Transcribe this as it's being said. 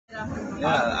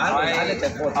I lived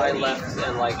there 4:30. I left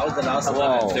and like I was the last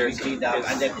wow. one to clean up,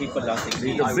 and then people lost it.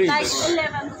 The bridge. Like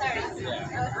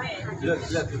 11:30. Look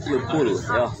cool.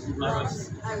 Yeah.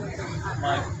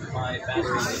 My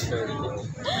battery is 30.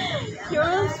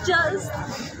 You're just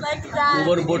like that.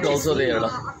 Overboat also there.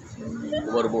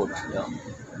 Overboat. Yeah.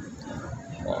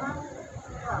 Wow.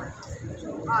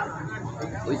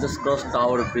 We just crossed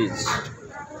Tower Bridge.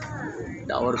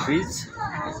 Tower Bridge.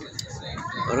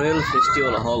 Royal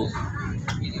Festival Hall.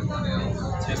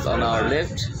 It's on our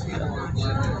left.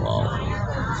 Wow.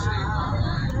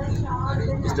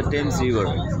 It's the Thames River.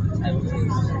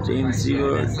 Thames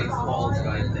River.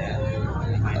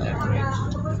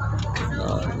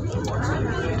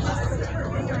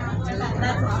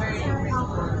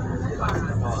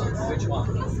 Which one?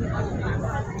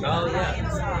 Oh yeah.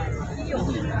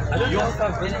 I don't know if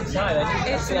I've been inside.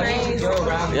 It's nice. Go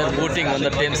around. We are boating on the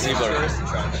Thames River.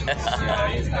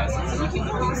 Yeah, it's nice. So you can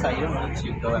go inside. You don't need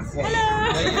to go and pay.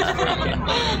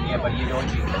 Yeah, but you don't.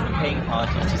 You're paying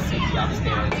parties to see the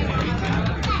upstairs and everything.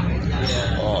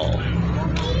 Yeah. Oh.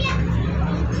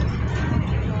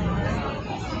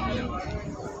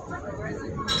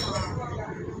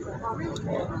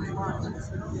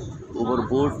 Over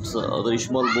boats, other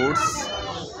small boats.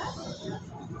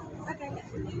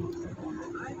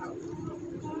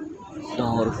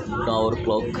 Tower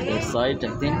clock inside, I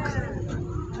think.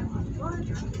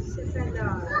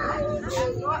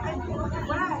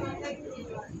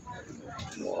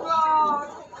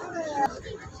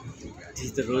 This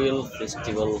is the Royal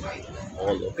Festival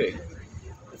Hall. Okay.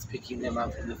 It's picking them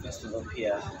up from the festival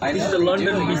pier. This is the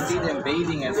London You beach. see them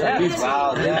bathing and stuff.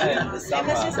 Wow, yeah, in the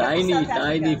summer.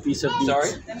 Tiny piece of beach.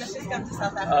 Sorry? Then let's just come to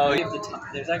South Africa. Oh, you have the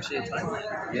there's actually a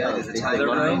timeline. Yeah, there's a timeline. The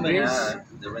Romans,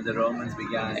 When the Romans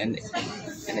began. and it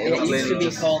used to be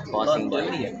called passing by.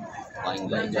 Londonium. Flying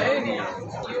by.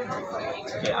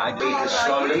 Yeah, I beat us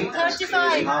slowly.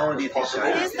 35. How old do you possible?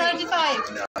 It is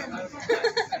 35.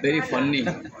 Very funny.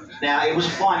 Now, it was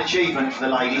a fine achievement for the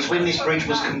ladies. When this bridge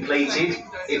was completed,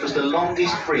 it was the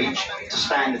longest bridge to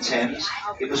span the Thames.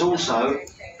 It was also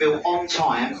built on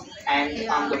time and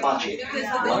under budget.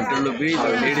 Waterloo Bridge or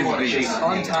Ladies Bridge.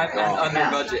 On time and under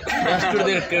budget. That's to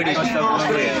their credit. As we pass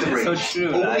beneath the So bridge,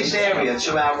 true. all this area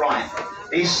to our right,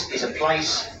 this is a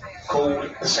place called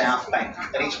the South Bank,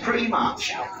 and it's pretty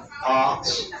much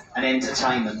arts and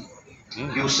entertainment.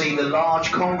 You'll see the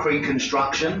large concrete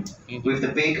construction with the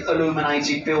big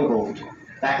illuminated billboard.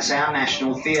 That's our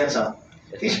National Theatre.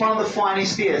 It's one of the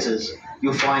finest theatres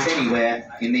you'll find anywhere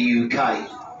in the UK.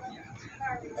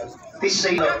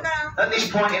 At this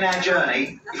point in our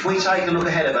journey, if we take a look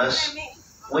ahead of us,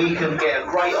 we can get a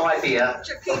great idea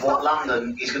of what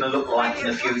London is going to look like in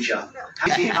the future.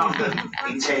 Visit London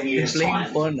in 10 years'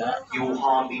 time, you will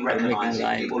hardly recognise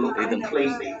it. It will look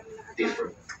completely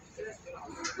different.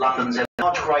 London's a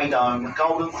large grey dome,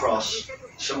 golden cross,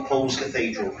 St Paul's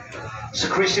Cathedral. Sir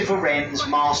Christopher Wren's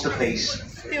masterpiece,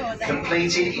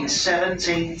 completed in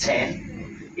 1710.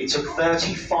 It took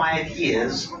 35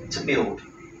 years to build.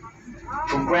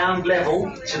 From ground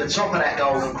level to the top of that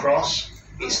golden cross,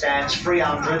 it stands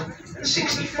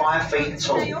 365 feet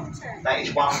tall. That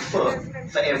is 1 foot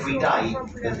for every day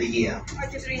of the year.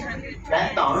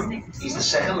 That dome is the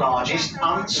second largest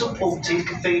unsupported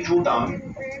cathedral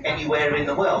dome anywhere in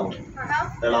the world.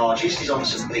 The largest is on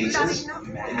St Peter's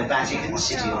in the Vatican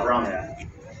City of Rome.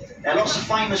 Now, lots of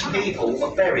famous people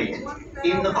are buried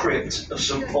in the crypt of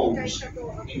St Paul's,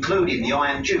 including the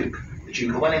Iron Duke, the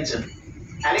Duke of Wellington.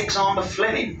 Alexander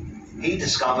Fleming, he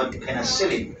discovered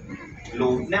penicillin.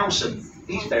 Lord Nelson,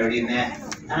 he's buried in there.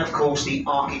 And of course the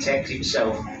architect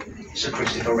himself, Sir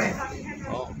Christopher Wren.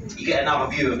 You get another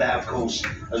view of that, of course,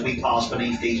 as we pass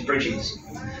beneath these bridges.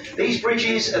 These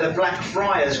bridges are the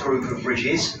Blackfriars group of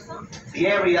bridges. The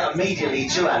area immediately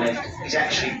to our left is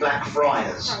actually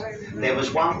Blackfriars. There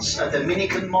was once a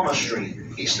Dominican monastery.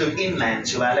 It stood inland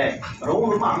to our left. And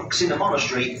all the monks in the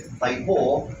monastery, they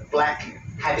wore black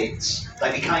habits.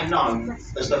 They became known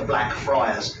as the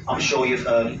Blackfriars. I'm sure you've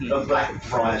heard of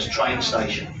Blackfriars train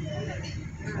station.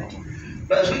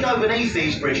 But as we go beneath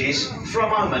these bridges, for a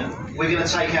moment, we're going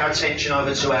to take our attention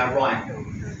over to our right.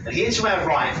 And here to our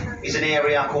right is an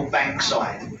area called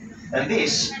Bankside. And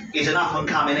this is an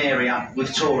up-and-coming area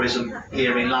with tourism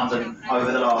here in London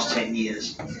over the last 10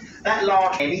 years. That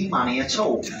large any money at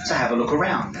all to have a look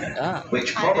around,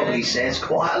 which probably says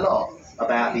quite a lot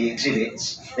about the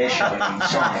exhibits they're showing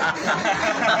inside.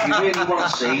 If you really want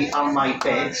to see unmade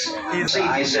beds, see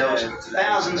for yourselves,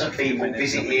 thousands of people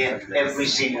visit here every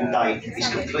single day. It's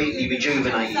completely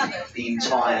rejuvenated the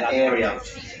entire area.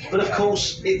 But of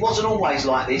course, it wasn't always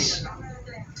like this.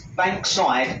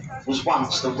 Bankside was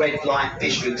once the red light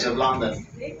district of London.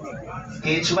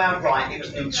 Here to our right, it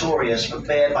was notorious for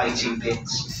bear baiting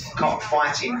pits,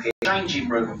 cockfighting pits, changing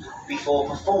room before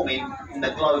performing in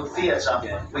the Globe Theatre,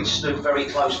 which stood very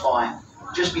close by.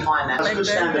 Just behind that, good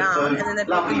standard food,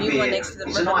 lovely beer.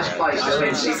 It's a nice place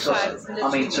to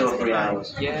spend 2 or 3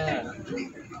 hours. Yeah.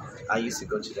 I used to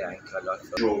go to the Anchor a lot.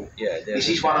 Yeah, this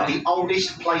is one of the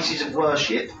oldest places of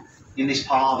worship in this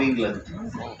part of England.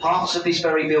 Parts of this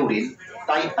very building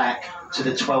date back to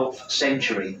the 12th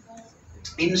century.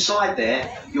 Inside there,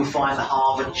 you'll find the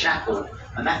Harvard Chapel,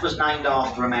 and that was named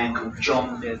after a man called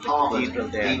John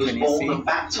Harvard. He was born and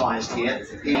baptised here.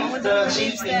 In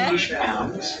 30 English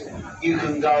pounds, you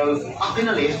can go up in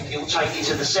a lift. It will take you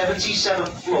to the 77th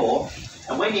floor,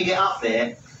 and when you get up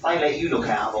there, they let you look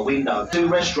out of a window. 2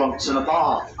 restaurants and a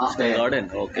bar up there.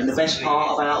 And the best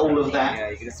part about all of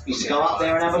that is to go up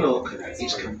there and have a look.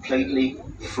 It's completely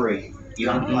free. You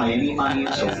don't pay any money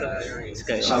at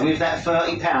all. So with that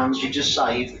 £30 you just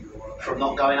saved from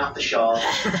not going up the shaft,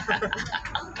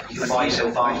 you can buy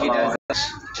yourself half a life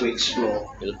to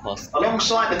explore.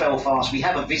 Alongside the Belfast, we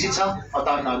have a visitor. I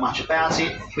don't know much about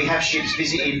it. We have ships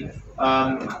visiting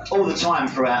all the time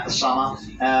throughout the summer.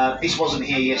 This wasn't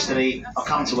here yesterday. I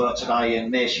come to work today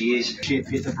and there she is. Ship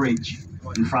hit the bridge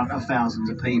in front of thousands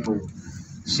of people.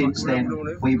 Since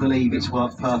then, we believe it's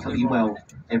worked perfectly well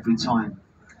every time.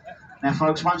 Now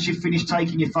folks, once you've finished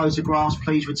taking your photographs,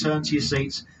 please return to your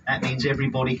seats. That means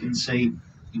everybody can see,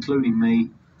 including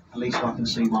me. At least I can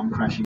see one crashing.